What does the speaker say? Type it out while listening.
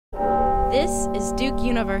This is Duke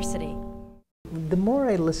University. The more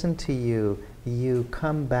I listen to you, you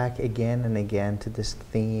come back again and again to this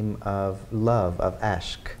theme of love, of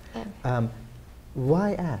ashq.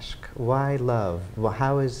 Why ashq? Why love?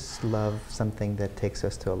 How is love something that takes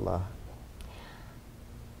us to Allah?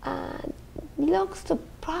 Belongs to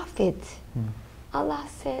Prophet. Allah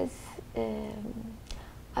says,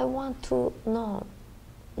 I want to know,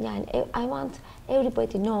 I want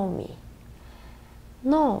everybody to know me.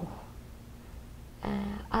 No,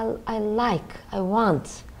 I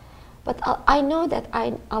want, but I know that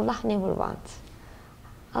Allah never wants.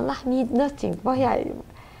 Allah needs nothing.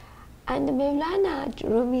 And Mevlana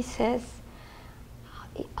Rumi says,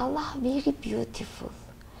 Allah very beautiful.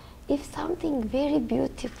 If something very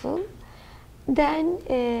beautiful, then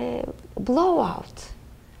blow out,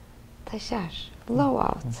 tashar, blow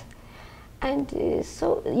out. And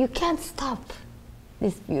so you can't stop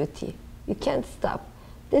this beauty. You can't stop.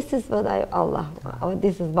 This is what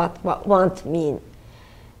this is what want mean.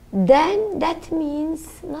 Then that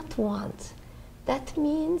means not want. That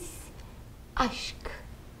means ashq.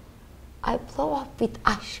 I blow up with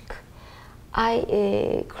ashq.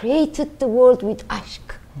 I created the world with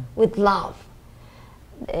ashq, with love.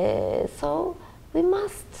 So we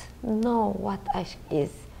must know what ashq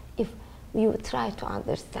is if we try to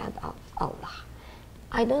understand Allah.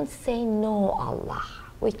 I don't say know Allah.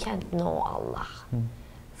 We can't know Allah.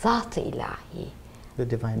 Zat-ı ilahi. The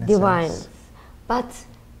divine essence. But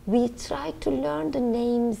we try to learn the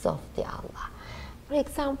names of the Allah. For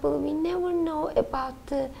example, we never know about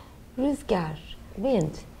the rüzgar,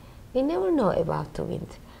 wind. We never know about the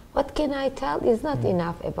wind. What can I tell is not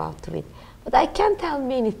enough about the wind. But I can tell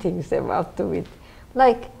many things about the wind.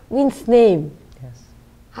 Like wind's name. Yes.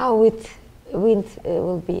 How wind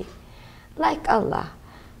will be. Like Allah.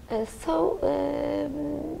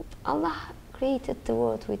 Allah created the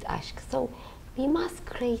world with ashq. So we must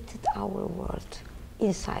create our world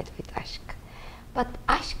inside with ashq. But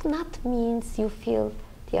ashq not means you feel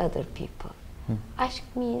the other people. Ashq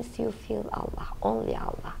means you feel Allah, only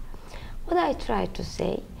Allah. What I try to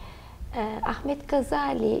say, Ahmed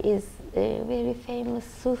Ghazali is a very famous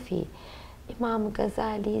Sufi. Imam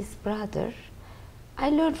Ghazali's brother.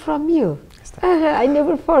 I learned from you. I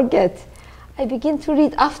never forget. I begin to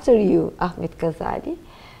read after you, Ahmed Ghazali.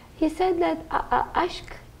 He said that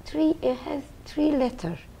ashq has three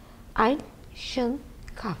letters. Ain, shin,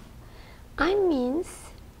 kaf. Ain means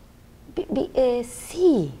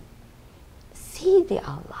see the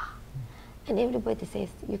Allah. And everybody says,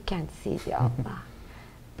 you can't see the Allah.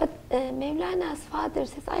 But Mevlana's father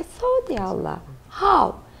says, I saw the Allah.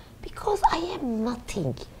 How? Because I am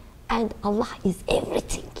nothing and Allah is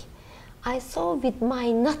everything. I saw with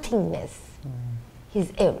my nothingness.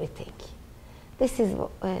 He's everything. This is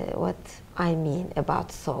what I mean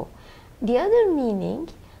about so. The other meaning,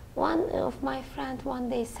 one of my friends one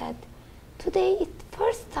day said, today it's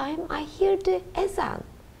first time I hear the azan.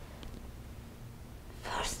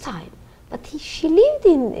 First time. But she lived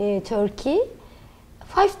in Turkey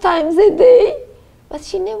 5 times a day, but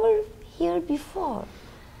she never heard before.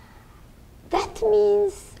 That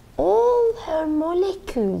means all her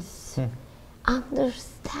molecules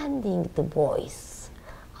understanding the voice.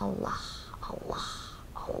 Allah, Allah,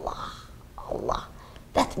 Allah, Allah.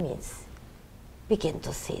 That means begin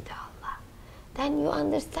to see the Allah. Then you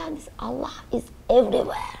understand this Allah is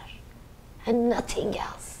everywhere and nothing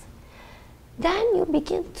else. Then you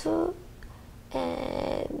begin to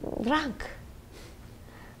drunk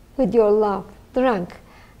with your love, drunk.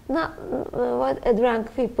 Not what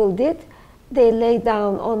drunk people did. They lay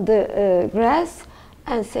down on the grass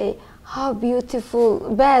and say, how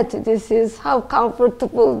beautiful bed this is, how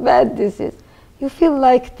comfortable bed this is. You feel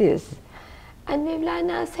like this. And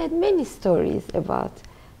Mevlana said many stories about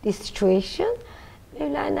this situation.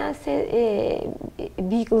 Mevlana said,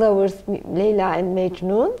 big lovers, Leyla and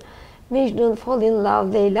Mecnun. Mecnun fall in love,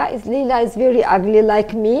 Leyla is very ugly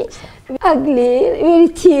like me. Ugly, very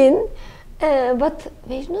thin. But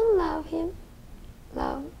Mecnun love him,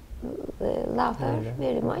 love her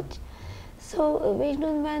very much. So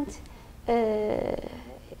Mecnun went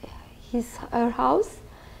her house,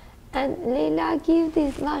 and Leyla gave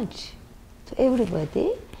this lunch to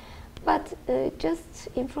everybody, but just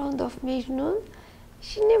in front of Mecnun,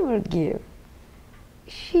 she never gave.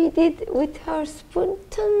 She did with her spoon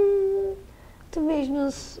to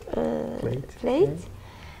Mecnun's plate.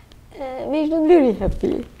 Mecnun very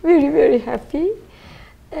happy, very, very happy.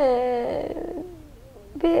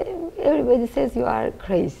 Everybody says you are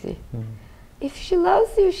crazy. If she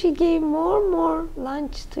loves you, she gave more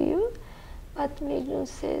lunch to you. But Mecnun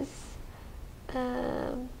says,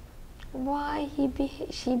 why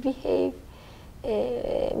she behave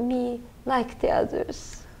me like the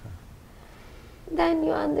others. Then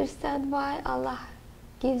you understand why Allah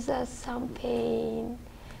gives us some pain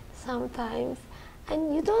sometimes,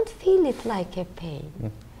 and you don't feel it like a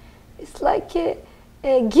pain. It's like a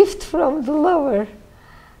gift from the lover.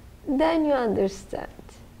 Then you understand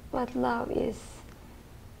what love is.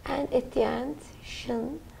 And at the end,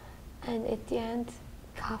 shin, and at the end,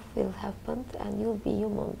 kaf will happen, and you'll be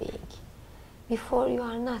human being. Before you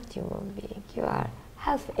are not human being, you are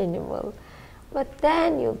half animal. But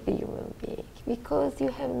then you'll be human being, because you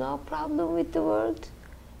have no problem with the world.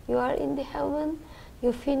 You are in the heaven,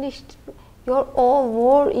 you finished your own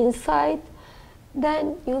war inside,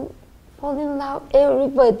 then you fall in love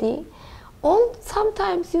everybody.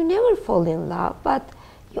 Sometimes you never fall in love, but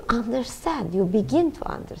you understand, you begin to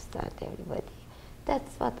understand everybody.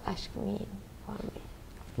 That's what ashq means for me.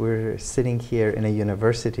 We're sitting here in a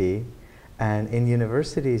university, and in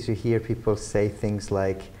universities you hear people say things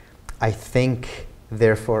like, I think,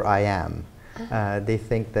 therefore I am. They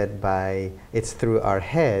think that it's through our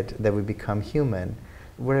head that we become human.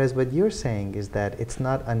 Whereas what you're saying is that it's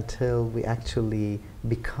not until we actually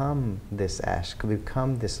become this ashq,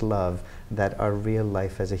 become this love, that our real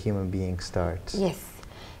life as a human being starts. Yes,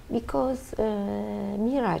 because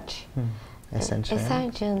Miraj,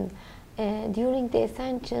 ascension, during the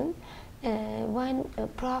ascension, when a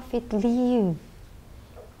prophet leaves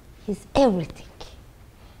his everything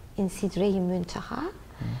in Sidre-i Muntaha,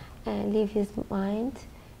 leave his mind,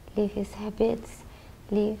 leave his habits,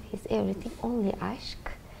 leave his everything, only ashq,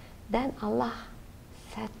 then Allah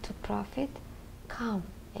said to Prophet, come,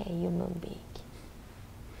 a human being,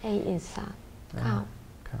 a insan, come.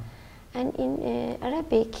 And in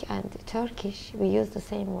Arabic and Turkish, we use the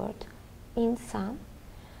same word, insan.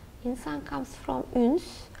 Insan comes from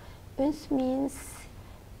uns. Uns means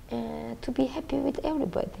to be happy with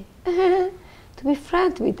everybody, to be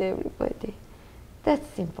friends with everybody.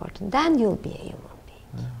 That's important. Then you'll be a human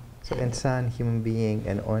being. So insan, human being,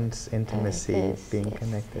 and uns, intimacy, being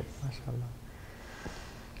connected. Yes. MashaAllah.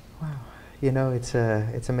 Wow. You know,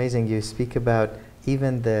 it's amazing. You speak about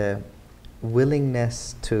even the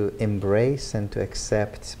willingness to embrace and to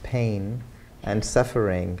accept pain and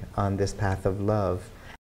suffering on this path of love.